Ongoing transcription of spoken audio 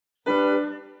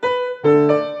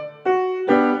Kawase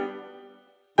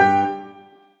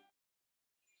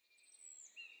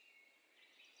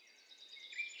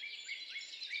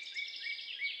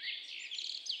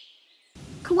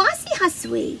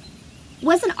Hasui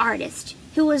was an artist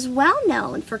who was well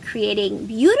known for creating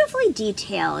beautifully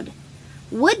detailed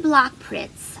woodblock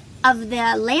prints of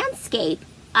the landscape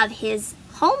of his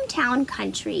hometown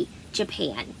country,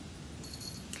 Japan.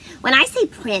 When I say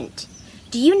print,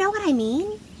 do you know what I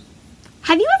mean?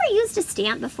 Have you ever used a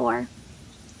stamp before?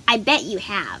 I bet you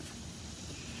have.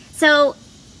 So,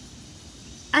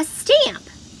 a stamp,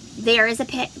 there is a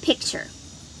picture,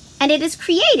 and it is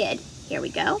created, here we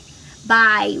go,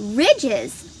 by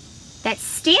ridges that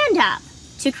stand up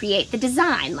to create the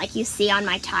design, like you see on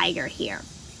my tiger here.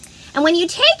 And when you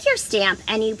take your stamp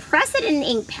and you press it in an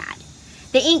ink pad,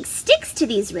 the ink sticks to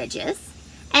these ridges,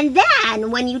 and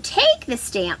then when you take the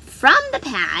stamp from the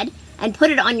pad and put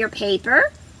it on your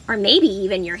paper, or maybe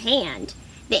even your hand,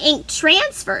 the ink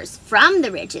transfers from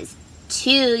the ridges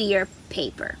to your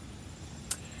paper.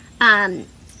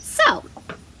 So,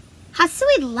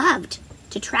 Hasui loved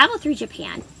to travel through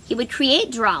Japan. He would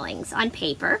create drawings on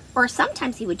paper, or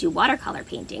sometimes he would do watercolor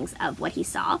paintings of what he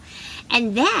saw,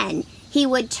 and then he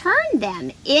would turn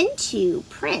them into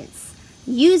prints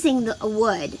using the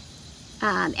wood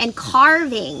and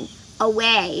carving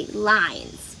away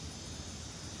lines.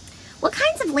 What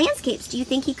kinds of landscapes do you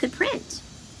think he could print?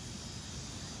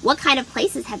 What kind of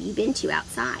places have you been to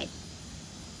outside?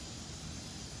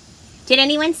 Did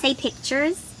anyone say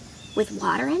pictures with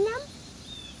water in them?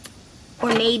 Or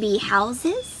maybe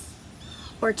houses?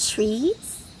 Or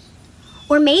trees?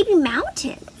 Or maybe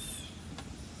mountains?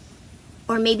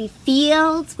 Or maybe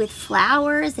fields with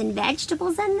flowers and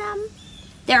vegetables in them?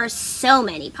 There are so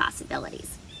many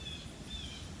possibilities.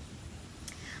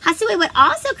 Hasui would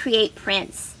also create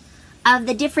prints of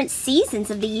the different seasons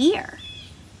of the year.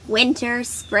 Winter,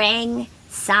 spring,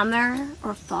 summer,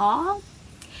 or fall.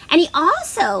 And he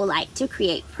also liked to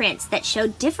create prints that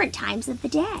showed different times of the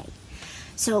day.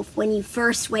 So when you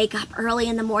first wake up early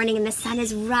in the morning and the sun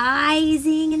is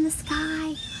rising in the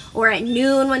sky, or at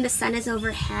noon when the sun is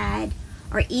overhead,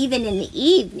 or even in the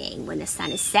evening when the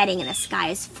sun is setting and the sky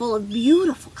is full of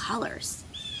beautiful colors.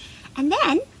 And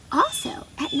then also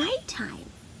at nighttime.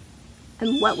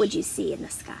 And what would you see in the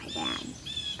sky then?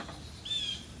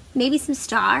 Maybe some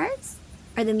stars,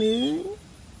 or the moon,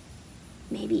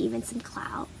 maybe even some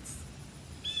clouds.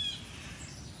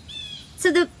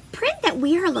 So the print that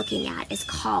we are looking at is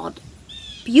called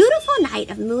Beautiful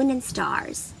Night of Moon and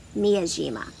Stars,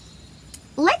 Miyajima.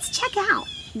 Let's check out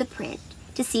the print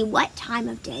to see what time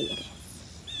of day it is.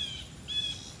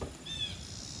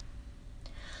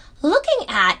 Looking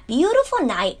at Beautiful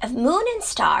Night of Moon and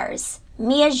Stars,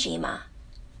 Miyajima,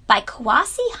 by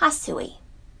Kawase Hasui.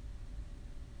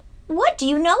 What do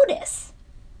you notice?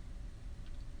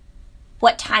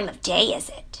 What time of day is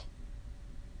it?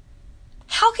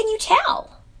 How can you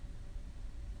tell?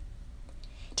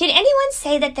 Did anyone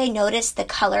say that they noticed the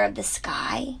color of the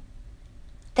sky?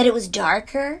 That it was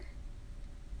darker?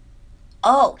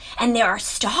 Oh, and there are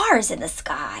stars in the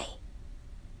sky.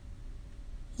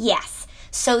 Yes,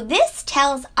 so this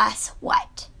tells us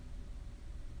what?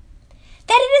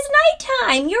 That it is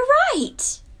nighttime, you're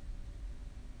right.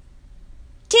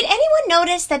 Did anyone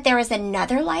notice that there is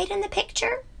another light in the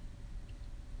picture?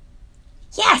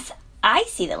 Yes, I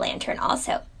see the lantern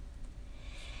also.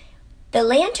 The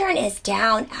lantern is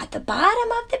down at the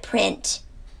bottom of the print,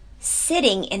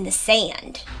 sitting in the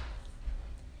sand.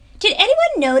 Did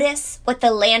anyone notice what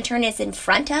the lantern is in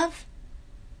front of?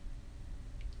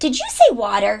 Did you say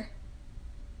water?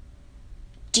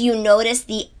 Do you notice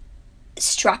the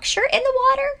structure in the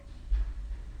water?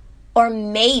 Or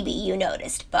maybe you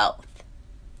noticed both.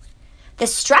 The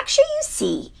structure you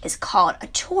see is called a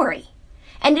torii,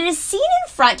 and it is seen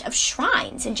in front of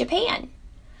shrines in Japan.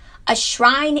 A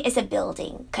shrine is a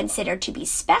building considered to be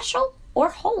special or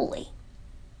holy.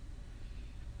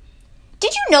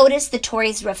 Did you notice the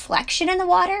torii's reflection in the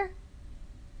water?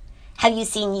 Have you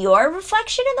seen your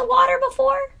reflection in the water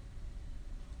before?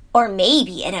 Or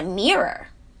maybe in a mirror?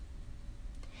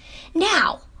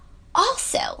 Now,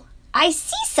 also, I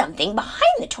see something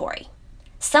behind the torii.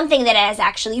 Something that is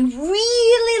actually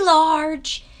really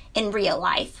large in real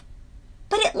life,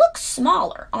 but it looks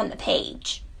smaller on the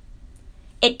page.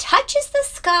 It touches the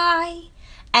sky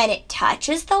and it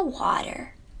touches the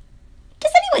water.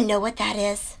 Does anyone know what that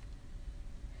is?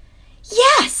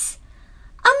 Yes,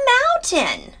 a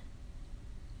mountain.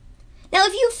 Now,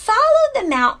 if you follow the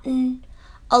mountain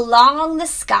along the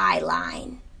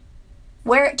skyline,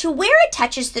 where it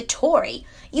touches the torii,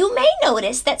 you may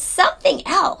notice that something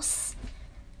else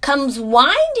comes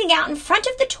winding out in front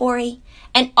of the torii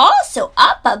and also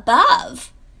up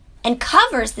above and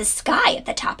covers the sky at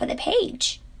the top of the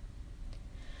page.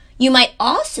 You might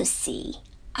also see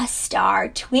a star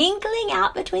twinkling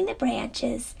out between the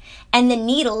branches and the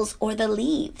needles or the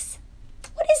leaves.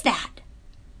 What is that?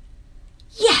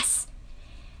 Yes,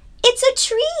 it's a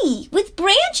tree with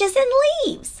branches and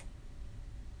leaves.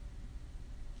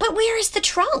 But where is the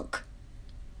trunk?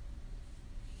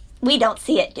 We don't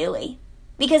see it, do we?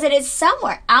 Because it is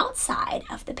somewhere outside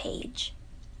of the page.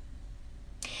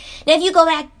 Now, if you go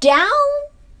back down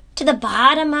to the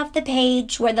bottom of the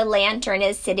page where the lantern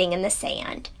is sitting in the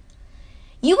sand,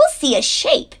 you will see a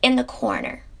shape in the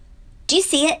corner. Do you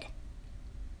see it?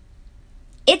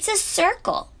 It's a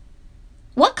circle.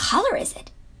 What color is it?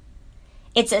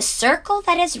 It's a circle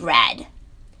that is red.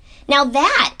 Now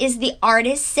that is the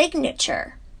artist's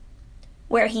signature,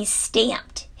 where he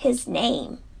stamped his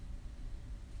name.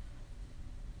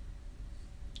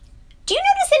 Do you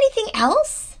notice anything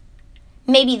else?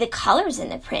 Maybe the colors in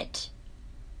the print.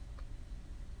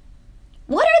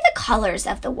 What are the colors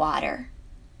of the water?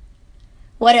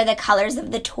 What are the colors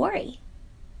of the torii?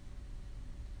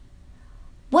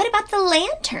 What about the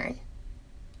lantern?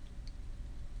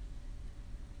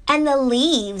 And the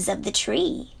leaves of the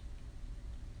tree?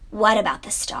 What about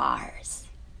the stars?